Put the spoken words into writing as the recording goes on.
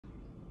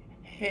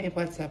Hey,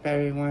 what's up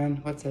everyone?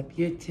 What's up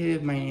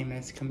YouTube? My name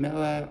is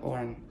Camilla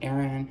or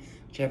Aaron,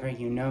 whichever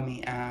you know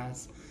me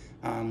as.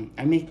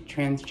 I make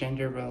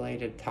transgender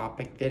related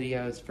topic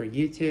videos for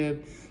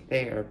YouTube.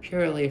 They are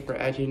purely for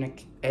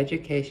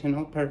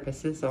educational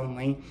purposes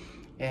only,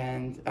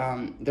 and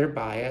they're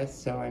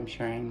biased, so I'm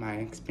sharing my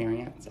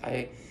experience.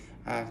 I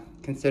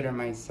consider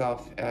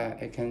myself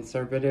a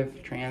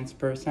conservative trans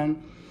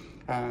person.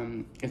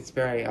 It's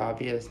very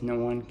obvious no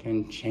one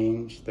can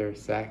change their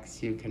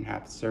sex. You can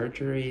have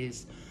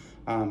surgeries,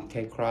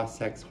 take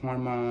cross-sex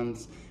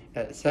hormones,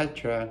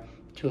 etc.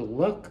 to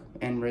look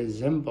and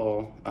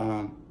resemble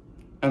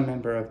a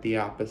member of the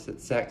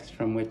opposite sex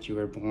from which you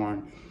were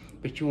born,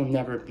 but you will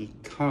never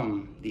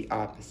become the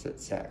opposite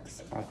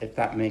sex, if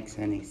that makes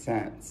any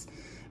sense.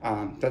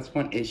 That's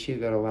one issue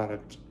that a lot of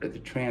the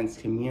trans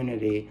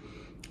community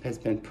has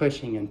been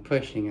pushing and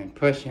pushing and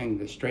pushing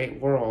the straight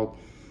world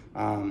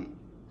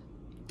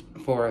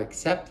for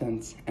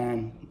acceptance,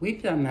 and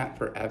we've done that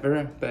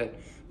forever, but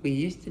we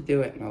used to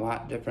do it in a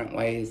lot different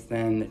ways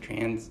than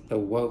the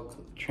woke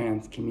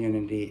trans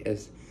community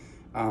is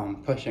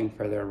pushing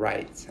for their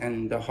rights.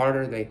 And the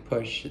harder they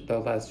push, the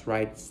less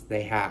rights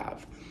they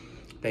have.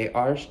 They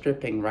are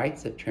stripping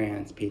rights of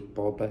trans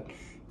people, but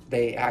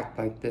they act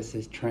like this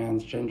is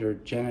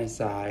transgender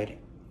genocide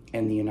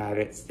in the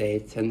United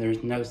States, and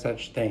there's no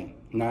such thing,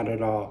 not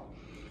at all.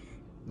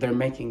 They're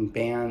making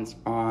bans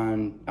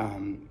on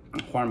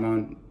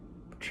hormone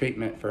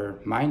treatment for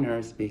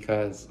minors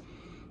because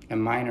a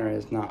minor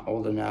is not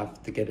old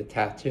enough to get a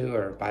tattoo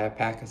or buy a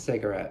pack of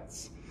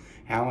cigarettes.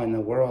 How in the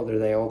world are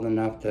they old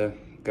enough to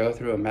go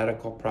through a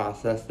medical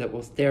process that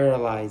will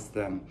sterilize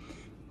them?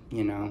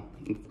 You know,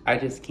 I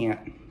just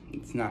can't,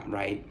 it's not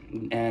right.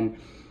 And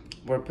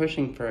we're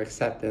pushing for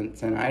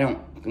acceptance, and I don't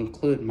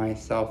include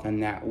myself in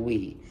that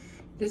we.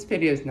 This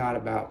video is not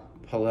about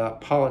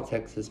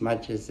politics as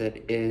much as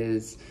it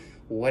is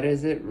what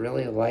is it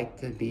really like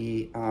to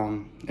be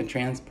a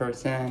trans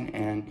person,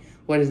 and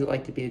what is it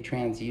like to be a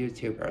trans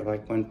YouTuber?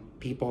 Like when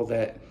people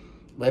that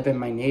live in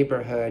my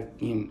neighborhood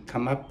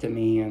come up to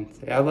me and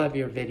say, I love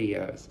your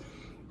videos.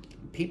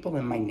 People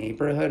in my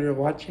neighborhood are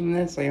watching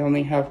this. I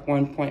only have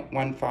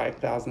 1.15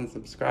 thousand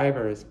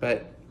subscribers,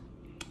 but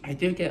I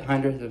do get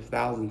hundreds of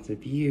thousands of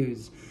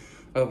views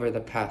over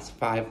the past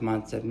 5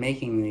 months of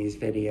making these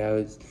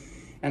videos.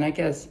 And I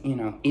guess,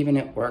 even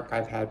at work,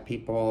 I've had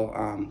people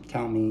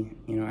tell me,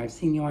 I've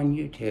seen you on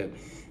YouTube,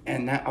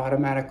 and that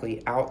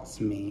automatically outs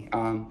me.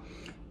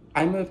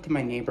 I moved to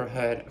my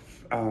neighborhood.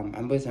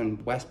 I was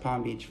in West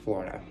Palm Beach,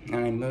 Florida, and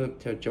I moved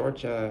to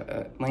Georgia,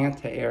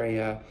 Atlanta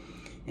area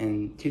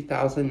in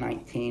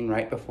 2019,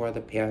 right before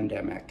the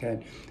pandemic.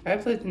 And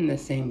I've lived in the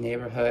same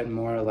neighborhood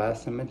more or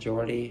less a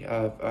majority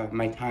of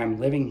my time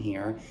living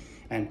here.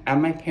 And at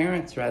my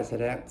parents'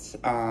 residence,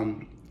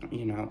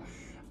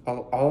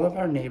 all of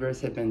our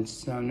neighbors have been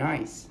so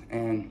nice,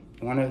 and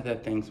one of the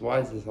things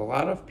is a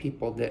lot of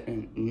people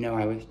didn't know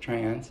I was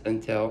trans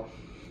until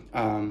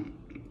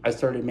I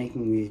started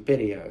making these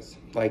videos.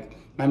 Like,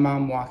 my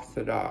mom walks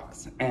the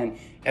dogs, and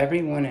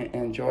everyone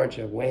in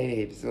Georgia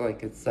waves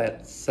like it's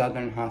that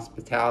southern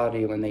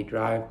hospitality when they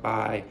drive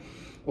by.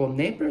 Well,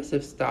 neighbors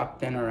have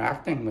stopped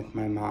interacting with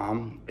my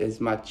mom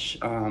as much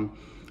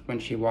when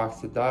she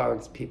walks the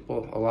dogs.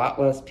 A lot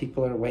less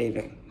people are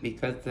waving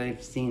because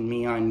they've seen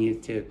me on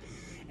YouTube.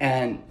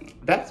 And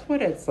that's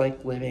what it's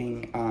like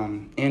living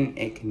in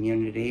a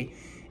community.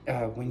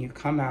 When you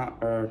come out,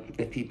 or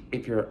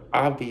if you're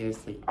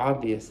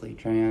obviously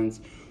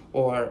trans,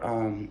 or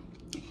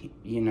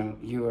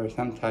you are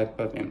some type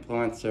of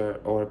influencer,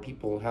 or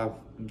people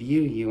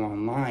view you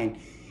online,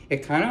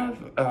 it kind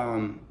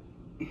of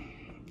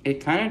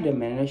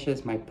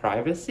diminishes my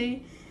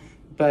privacy.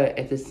 But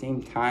at the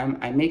same time,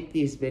 I make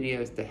these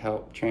videos to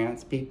help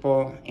trans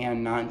people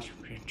and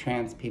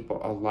non-trans people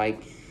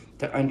alike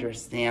to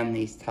understand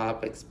these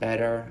topics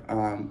better,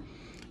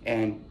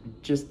 and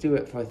just do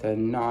it with a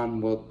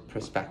non-woke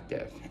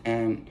perspective.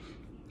 And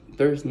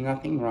there's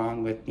nothing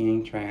wrong with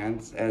being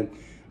trans, and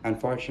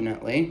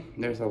unfortunately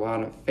there's a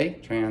lot of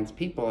fake trans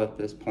people at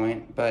this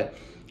point, but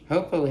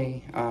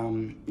hopefully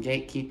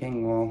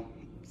gatekeeping will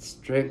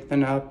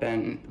strengthen up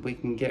and we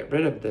can get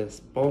rid of this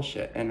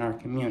bullshit in our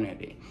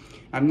community.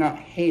 I'm not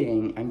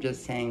hating, I'm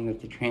just saying that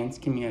the trans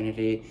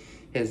community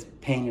has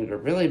painted a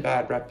really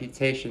bad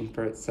reputation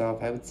for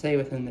itself, I would say,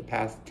 within the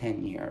past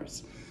 10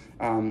 years.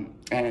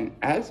 And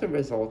as a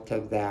result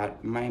of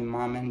that, my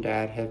mom and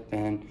dad have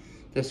been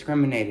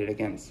discriminated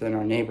against in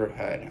our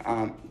neighborhood.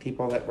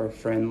 People that were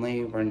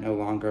friendly were no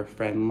longer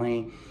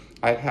friendly.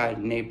 I've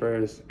had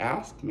neighbors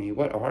ask me,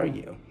 what are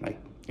you? Like,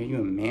 are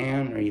you a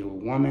man? Are you a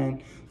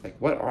woman? Like,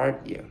 what are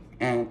you?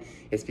 And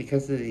it's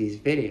because of these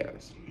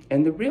videos.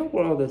 And the real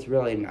world is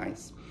really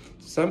nice.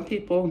 Some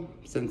people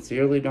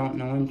sincerely don't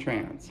know I'm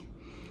trans.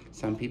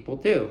 Some people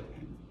do.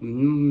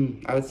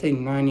 I would say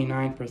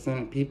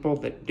 99% of people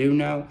that do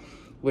know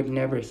would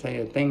never say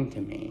a thing to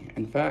me.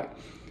 In fact,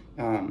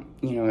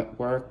 at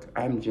work,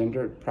 I'm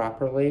gendered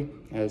properly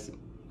as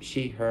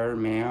she, her,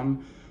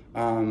 ma'am.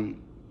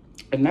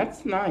 And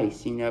that's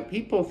nice.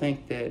 People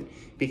think that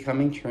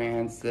becoming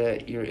trans,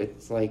 that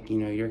it's like,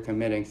 you're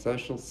committing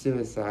social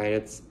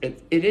suicide.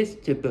 It is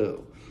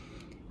taboo.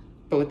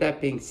 But with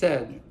that being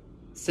said,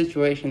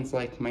 situations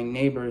like my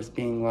neighbors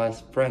being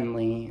less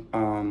friendly,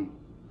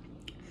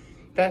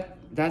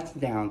 that's a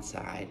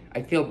downside.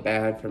 I feel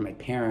bad for my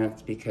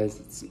parents because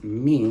it's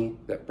me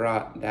that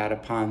brought that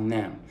upon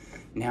them.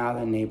 Now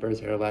the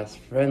neighbors are less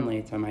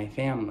friendly to my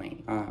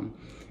family.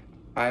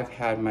 I've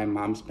had my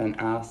mom's been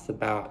asked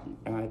about,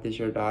 does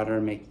your daughter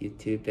make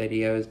YouTube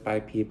videos by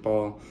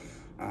people?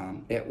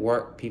 At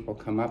work, people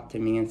come up to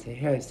me and say,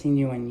 hey, I've seen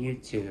you on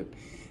YouTube.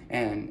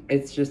 And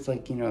it's just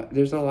like,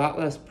 there's a lot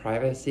less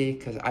privacy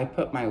because I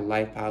put my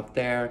life out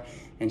there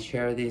and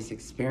share these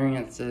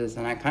experiences.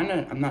 And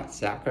I'm not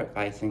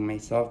sacrificing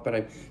myself, but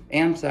I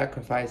am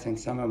sacrificing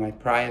some of my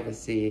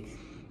privacy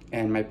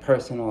and my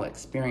personal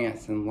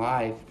experience in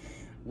life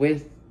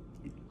with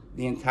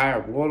the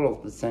entire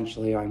world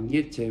essentially on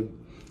YouTube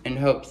in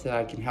hopes that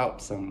I can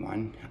help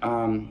someone.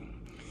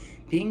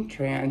 Being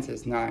trans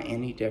is not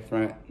any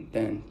different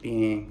than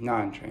being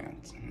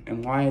non-trans.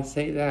 And why I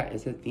say that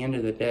is at the end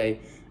of the day,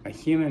 a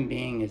human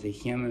being is a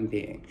human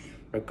being,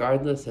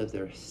 regardless of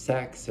their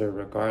sex or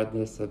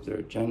regardless of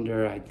their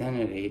gender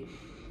identity.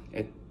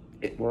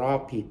 We're all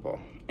people.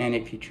 And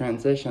if you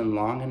transition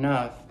long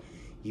enough,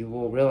 you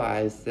will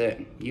realize that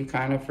you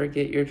kind of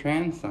forget you're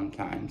trans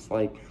sometimes.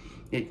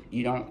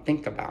 You don't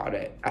think about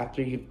it.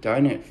 After you've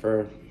done it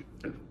for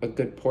a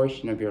good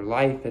portion of your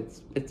life,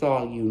 it's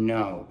all you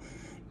know.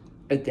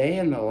 A day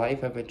in the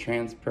life of a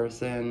trans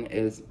person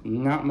is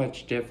not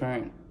much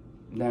different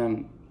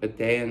than a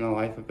day in the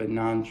life of a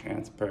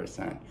non-trans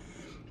person.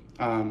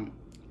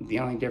 The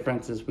only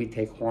difference is we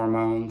take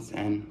hormones,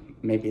 and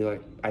maybe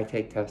like I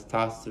take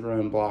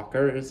testosterone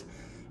blockers.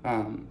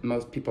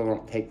 Most people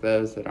don't take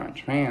those that aren't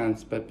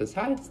trans, but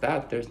besides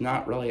that, there's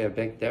not really a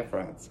big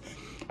difference.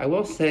 I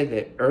will say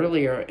that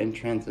earlier in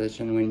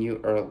transition, when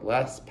you are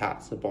less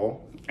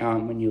passable,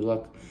 when you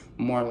look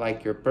more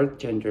like your birth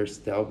gender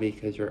still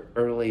because you're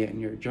early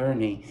in your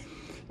journey,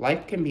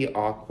 life can be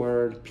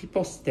awkward.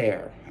 People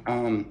stare.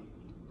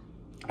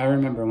 I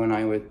remember when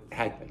I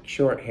had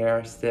short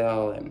hair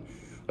still and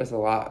was a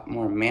lot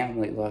more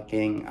manly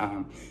looking,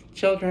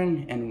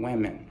 children and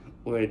women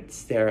would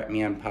stare at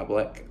me in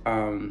public.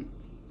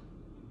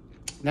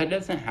 That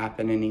doesn't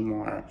happen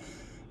anymore.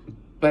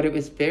 But it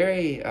was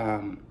very,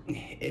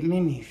 it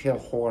made me feel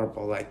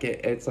horrible.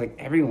 It's like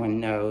everyone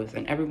knows,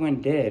 and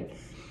everyone did.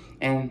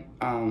 And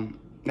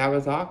that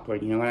was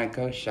awkward. When I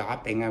go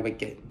shopping, I would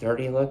get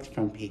dirty looks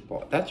from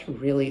people. That's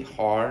really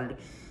hard.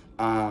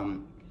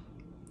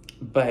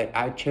 But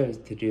I chose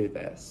to do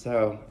this,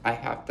 so I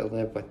have to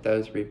live with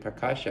those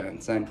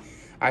repercussions. And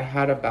I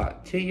had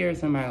about 2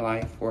 years in my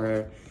life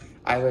where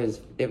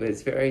it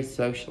was very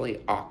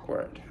socially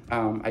awkward.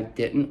 I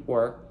didn't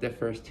work the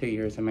first 2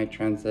 years of my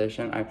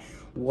transition. I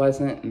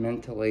wasn't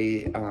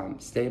mentally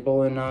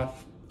stable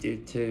enough due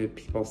to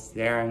people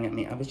staring at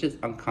me. I was just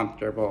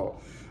uncomfortable.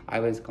 I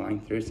was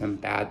going through some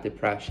bad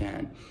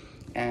depression.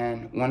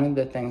 And one of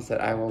the things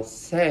that I will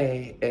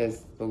say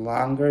is the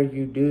longer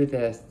you do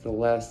this, the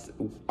less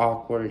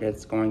awkward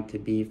it's going to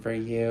be for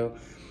you.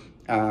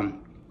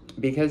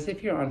 Because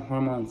if you're on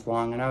hormones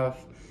long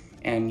enough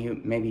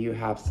and maybe you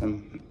have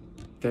some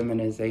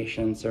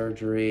feminization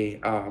surgery,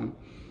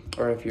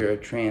 or if you're a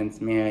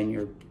trans man,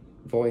 your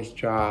voice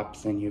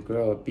drops and you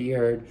grow a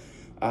beard,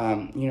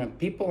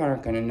 people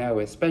aren't going to know,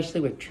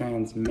 especially with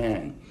trans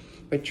men.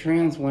 But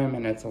trans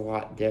women, it's a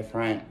lot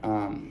different.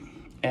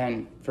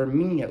 And for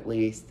me, at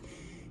least,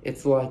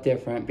 it's a lot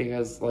different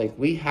because,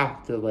 we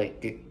have to,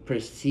 get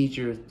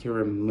procedures to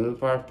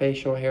remove our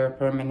facial hair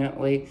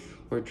permanently,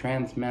 where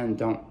trans men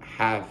don't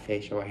have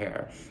facial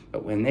hair.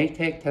 But when they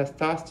take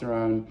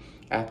testosterone,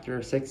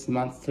 after 6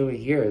 months to a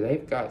year,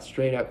 they've got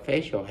straight-up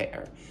facial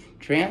hair.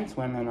 Trans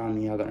women, on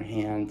the other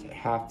hand,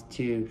 have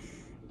to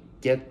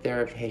get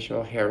their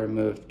facial hair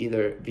removed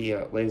either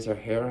via laser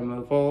hair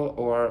removal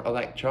or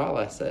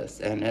electrolysis,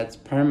 and it's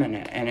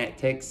permanent, and it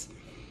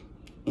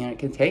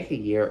can take a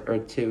year or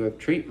two of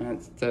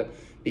treatments to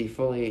be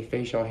fully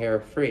facial hair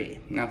free.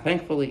 Now,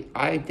 thankfully,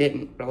 I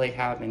didn't really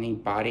have any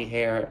body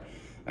hair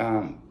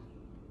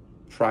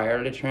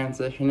prior to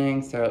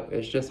transitioning, so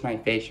it's just my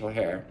facial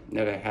hair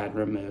that I had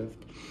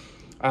removed.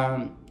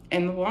 And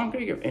the longer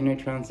you're in a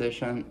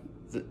transition,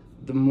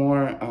 the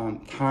more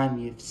time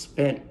you've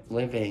spent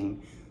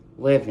living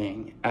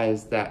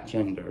as that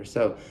gender.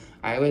 So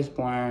I was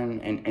born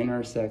an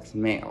intersex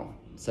male.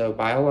 So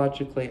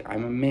biologically,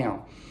 I'm a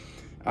male.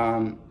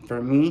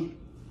 For me,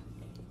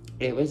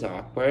 it was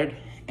awkward,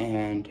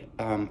 and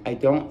I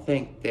don't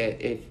think that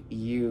if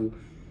you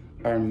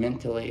are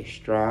mentally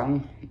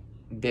strong,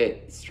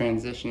 that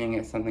transitioning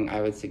is something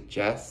I would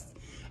suggest.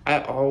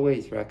 I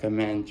always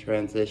recommend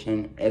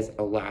transition as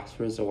a last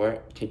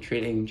resort to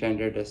treating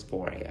gender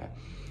dysphoria.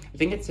 I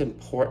think it's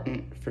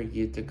important for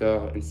you to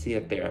go and see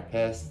a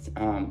therapist,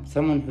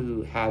 someone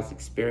who has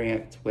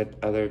experience with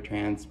other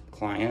trans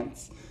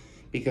clients,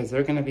 because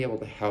they're going to be able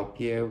to help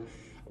you.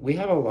 we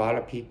have a lot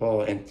of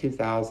people in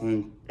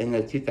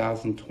the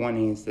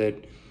 2020s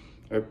that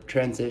are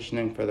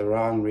transitioning for the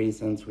wrong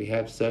reasons. We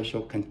have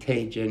social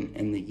contagion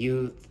in the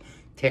youth.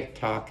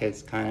 TikTok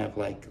has kind of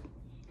like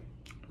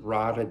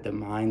rotted the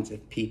minds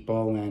of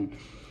people, and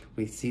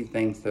we see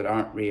things that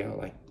aren't real,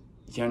 like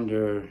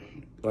gender,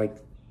 like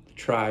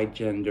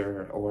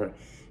tri-gender or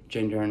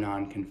gender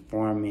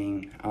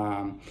non-conforming.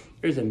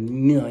 There's a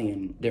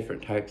million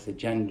different types of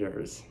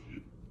genders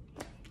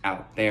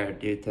out there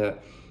due to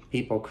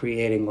people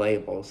creating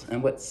labels.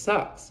 And what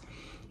sucks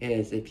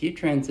is if you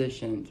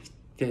transitioned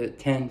to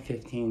 10,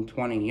 15,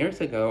 20 years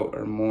ago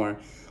or more,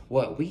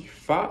 what we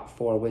fought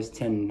for was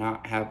to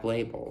not have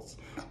labels.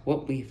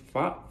 What we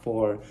fought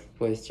for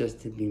was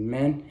just to be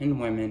men and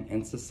women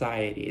in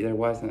society. There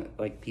wasn't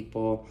like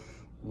people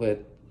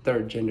with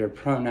third gender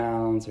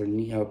pronouns or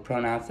neo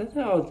pronouns. That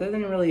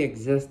didn't really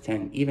exist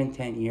even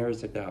 10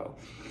 years ago.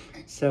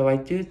 So I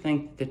do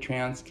think the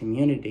trans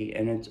community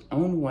in its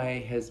own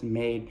way has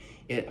made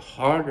it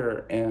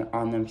harder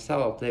on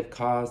themselves. They've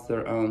caused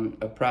their own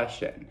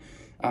oppression.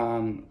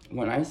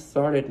 When I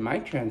started my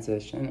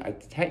transition, I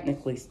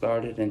technically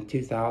started in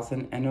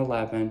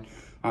 2011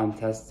 on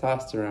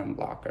testosterone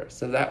blockers.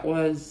 So that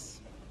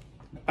was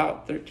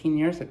about 13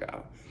 years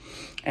ago.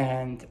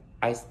 And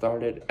I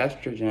started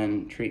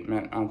estrogen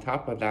treatment on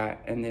top of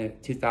that in the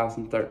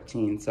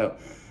 2013. So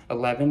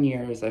 11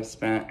 years I've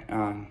spent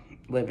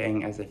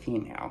living as a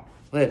female,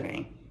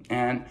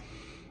 and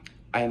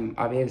I'm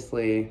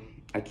obviously,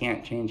 I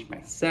can't change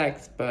my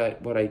sex,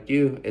 but what I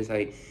do is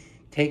I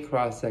take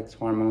cross-sex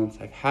hormones.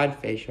 I've had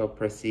facial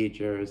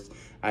procedures.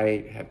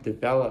 I have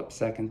developed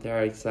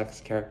secondary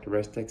sex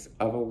characteristics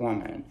of a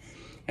woman,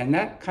 and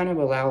that kind of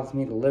allows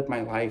me to live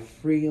my life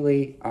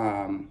freely.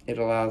 It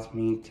allows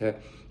me to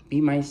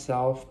be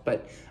myself,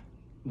 but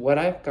what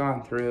I've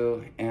gone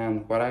through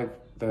and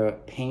the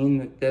pain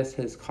that this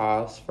has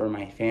caused for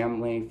my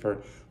family,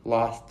 for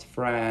lost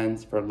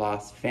friends, for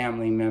lost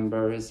family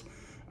members,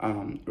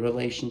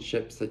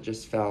 relationships that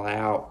just fell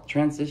out.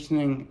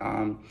 Transitioning,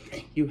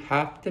 you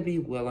have to be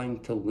willing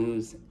to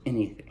lose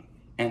anything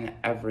and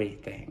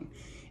everything.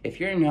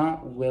 If you're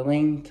not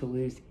willing to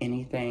lose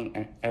anything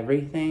and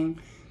everything,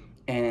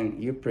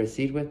 and you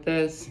proceed with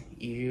this,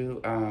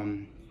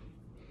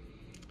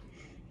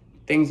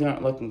 things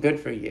aren't looking good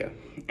for you.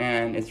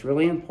 And it's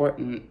really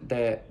important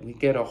that we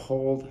get a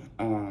hold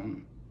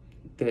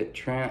that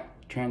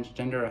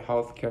transgender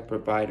healthcare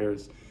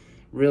providers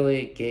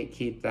really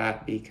gatekeep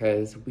that,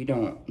 because we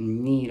don't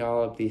need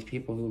all of these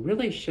people who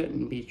really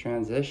shouldn't be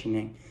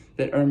transitioning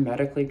that are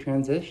medically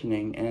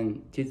transitioning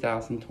in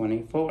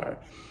 2024.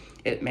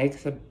 It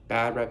makes a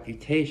bad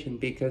reputation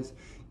because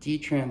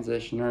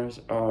detransitioners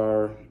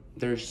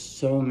there's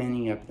so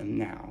many of them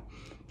now.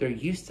 There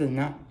used to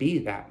not be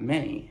that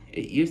many.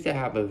 It used to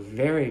have a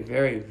very,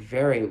 very,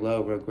 very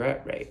low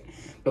regret rate.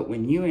 But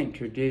when you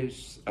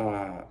introduce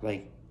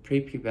like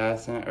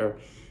prepubescent or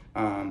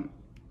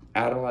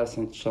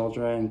adolescent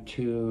children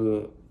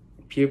to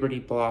puberty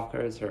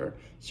blockers or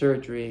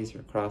surgeries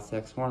or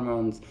cross-sex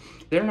hormones,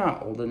 they're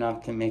not old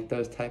enough to make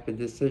those type of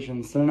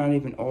decisions. They're not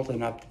even old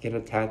enough to get a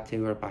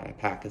tattoo or buy a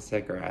pack of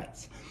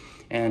cigarettes.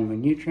 And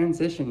when you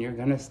transition, you're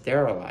going to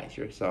sterilize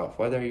yourself,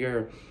 whether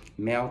you're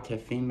male to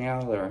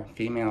female or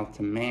female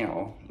to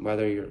male,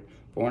 whether you're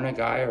born a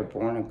guy or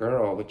born a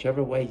girl,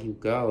 whichever way you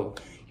go,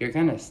 you're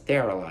going to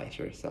sterilize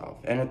yourself.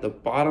 And at the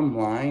bottom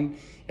line,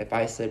 if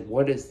I said,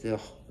 what is the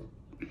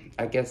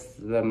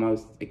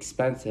most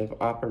expensive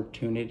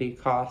opportunity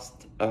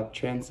cost of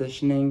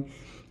transitioning,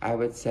 I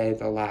would say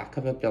the lack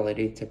of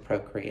ability to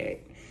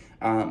procreate.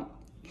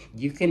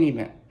 You can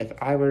even, if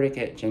I were to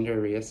get gender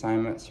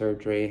reassignment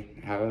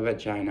surgery, have a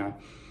vagina,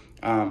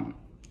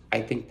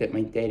 I think that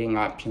my dating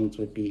options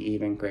would be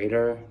even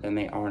greater than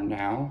they are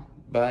now.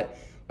 But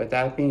with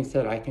that being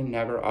said, I can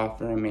never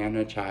offer a man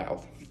a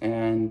child.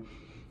 And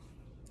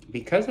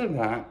because of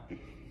that,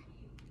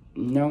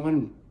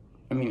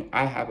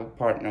 I have a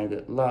partner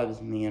that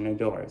loves me and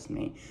adores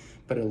me,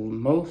 but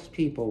most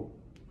people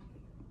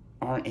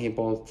aren't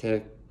able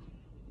to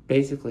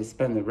basically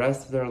spend the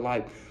rest of their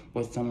life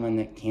with someone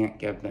that can't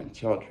give them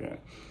children.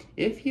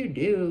 If you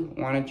do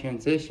want to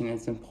transition,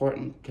 it's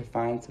important to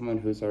find someone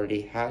who's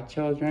already had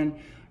children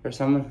or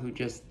someone who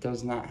just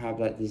does not have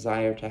that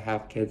desire to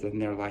have kids in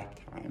their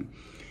lifetime.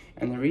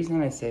 And the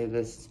reason I say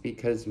this is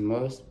because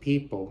most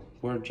people,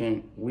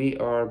 we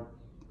are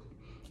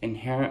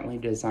inherently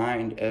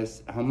designed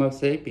as Homo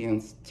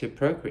sapiens to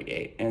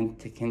procreate and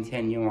to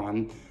continue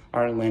on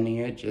our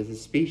lineage as a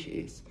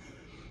species.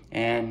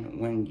 And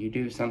when you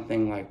do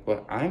something like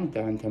what I've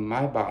done to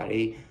my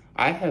body,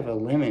 I have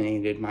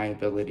eliminated my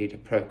ability to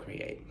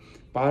procreate.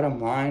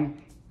 Bottom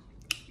line,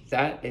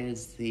 that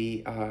is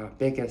the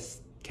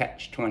biggest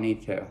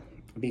catch-22,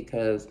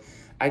 because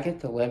I get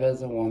to live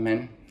as a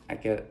woman.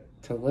 I'm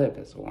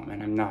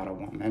not a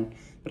woman,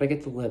 but I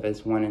get to live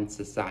as one in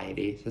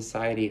society.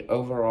 Society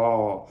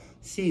overall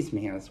sees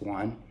me as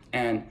one,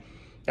 and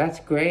that's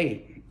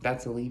great.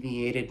 That's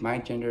alleviated my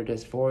gender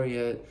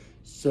dysphoria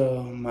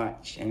so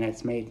much, and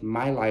it's made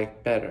my life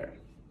better.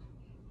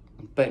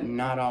 but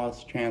not all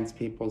trans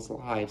people's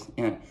lives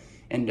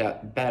end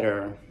up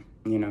better,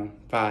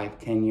 5,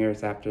 10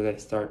 years after they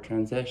start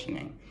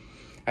transitioning.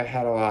 I've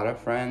had a lot of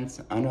friends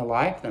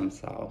unalive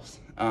themselves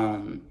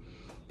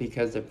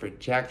because of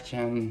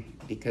rejection,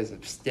 because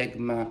of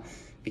stigma,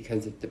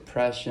 because of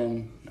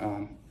depression.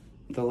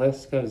 The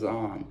list goes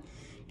on.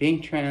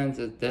 Being trans,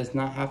 it does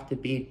not have to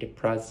be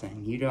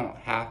depressing. You don't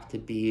have to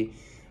be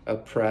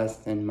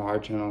oppressed and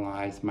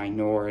marginalized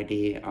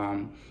minority.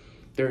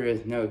 There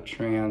is no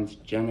trans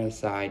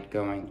genocide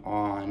going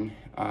on.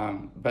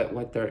 But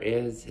what there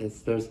is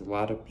there's a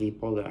lot of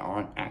people that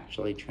aren't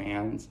actually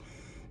trans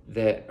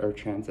that are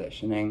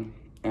transitioning.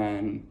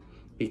 And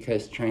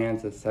because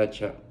trans is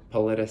such a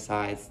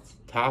politicized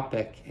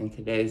topic in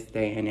today's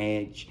day and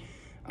age,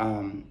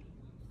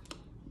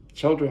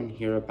 children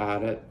hear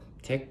about it.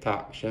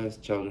 TikTok shows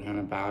children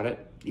about it.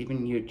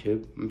 Even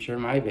YouTube, I'm sure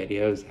my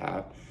videos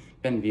have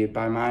been viewed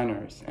by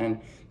minors. And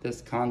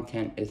this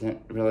content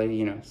isn't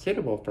really,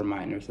 suitable for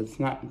minors. It's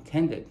not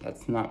intended.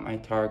 That's not my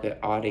target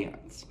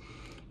audience.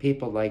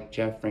 People like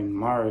Jeffrey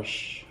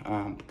Marsh,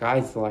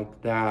 guys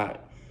like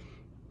that,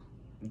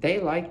 they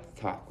like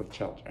to talk with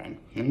children.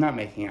 I'm not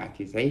making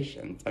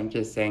accusations. I'm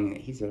just saying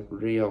that he's a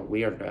real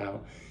weirdo.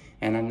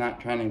 And I'm not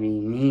trying to be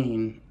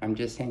mean. I'm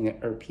just saying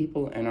that there are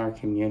people in our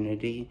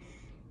community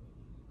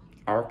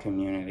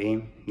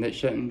that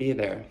shouldn't be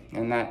there,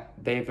 and that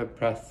they've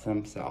oppressed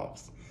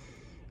themselves.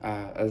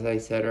 As I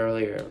said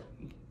earlier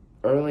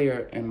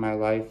in my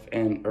life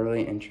and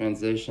early in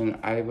transition,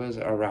 I was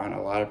around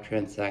a lot of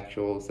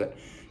transsexuals that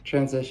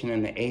transitioned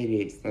in the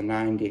 80s, the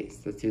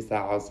 90s, the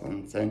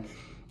 2000s, and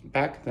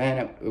back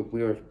then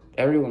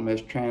everyone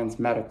was trans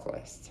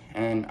medicalist,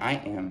 and I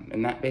am,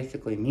 and that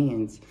basically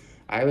means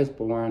I was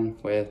born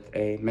with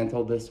a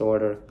mental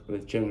disorder,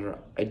 with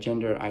a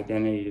gender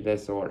identity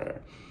disorder.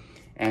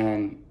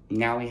 And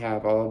now we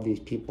have all of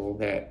these people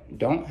that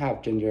don't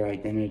have gender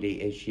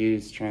identity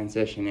issues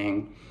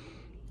transitioning,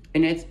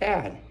 and it's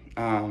bad.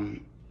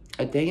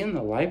 A day in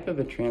the life of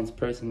a trans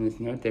person is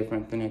no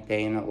different than a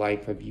day in the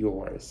life of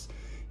yours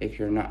if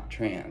you're not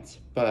trans.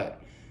 But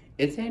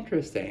it's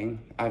interesting.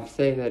 I'd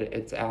say that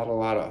it's added a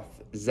lot of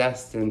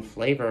zest and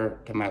flavor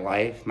to my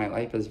life. My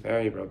life is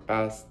very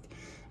robust.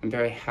 I'm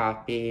very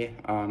happy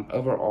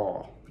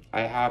overall.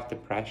 I have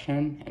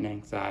depression and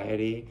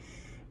anxiety,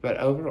 but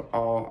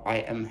overall, I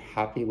am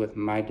happy with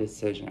my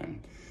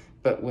decision.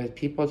 But with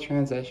people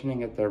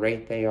transitioning at the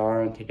rate they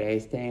are in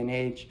today's day and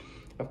age,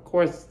 of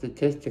course,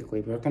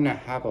 statistically, we're going to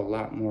have a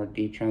lot more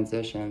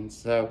detransitions.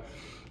 So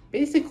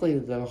basically,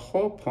 the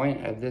whole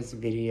point of this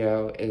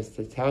video is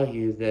to tell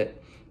you that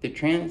the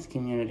trans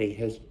community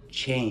has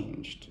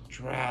changed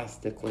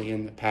drastically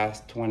in the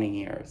past 20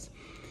 years.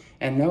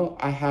 And though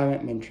I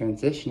haven't been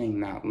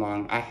transitioning that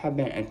long, I have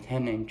been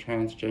attending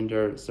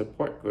transgender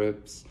support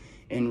groups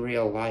in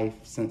real life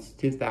since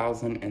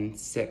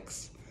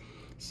 2006.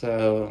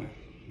 So,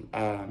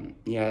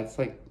 it's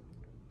like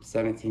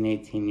 17,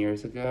 18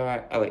 years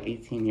ago, like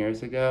 18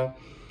 years ago.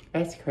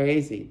 That's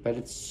crazy, but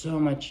it's so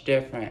much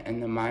different.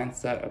 And the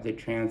mindset of the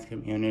trans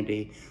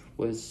community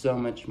was so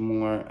much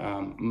more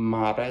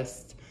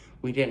modest.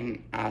 We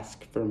didn't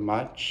ask for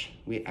much.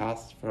 We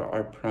asked for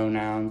our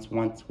pronouns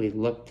once we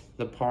looked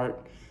the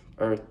part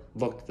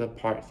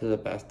to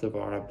the best of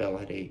our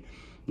ability.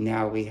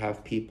 Now we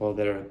have people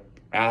that are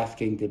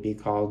asking to be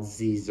called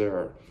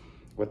Zer.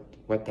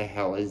 What the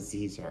hell is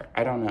Zer?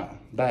 I don't know.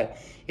 But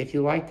if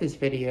you like this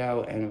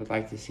video and would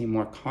like to see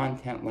more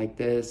content like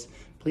this,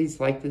 please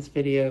like this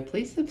video.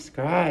 Please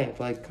subscribe.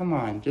 Like, come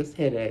on, just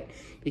hit it.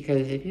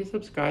 Because if you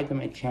subscribe to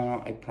my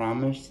channel, I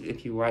promise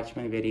if you watch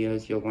my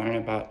videos, you'll learn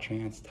about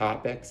trans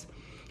topics.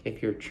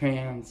 If you're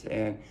trans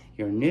and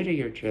you're new to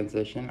your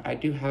transition, I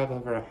do have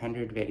over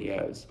 100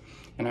 videos.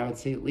 And I would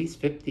say at least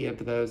 50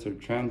 of those are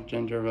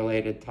transgender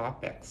related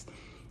topics.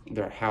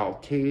 They're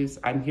how-tos.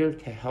 I'm here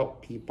to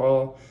help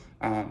people.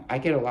 I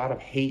get a lot of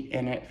hate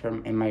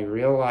in my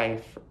real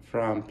life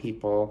from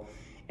people,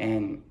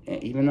 and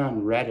even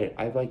on Reddit,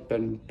 I've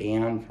been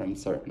banned from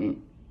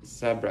certain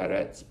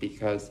subreddits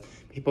because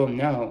people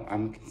know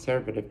I'm a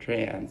conservative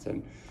trans,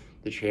 and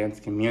the trans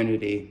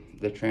community,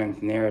 the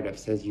trans narrative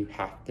says you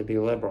have to be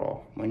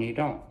liberal when you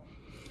don't.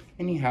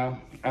 Anyhow,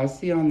 I'll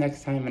see you all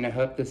next time, and I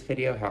hope this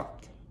video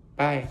helped.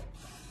 Bye.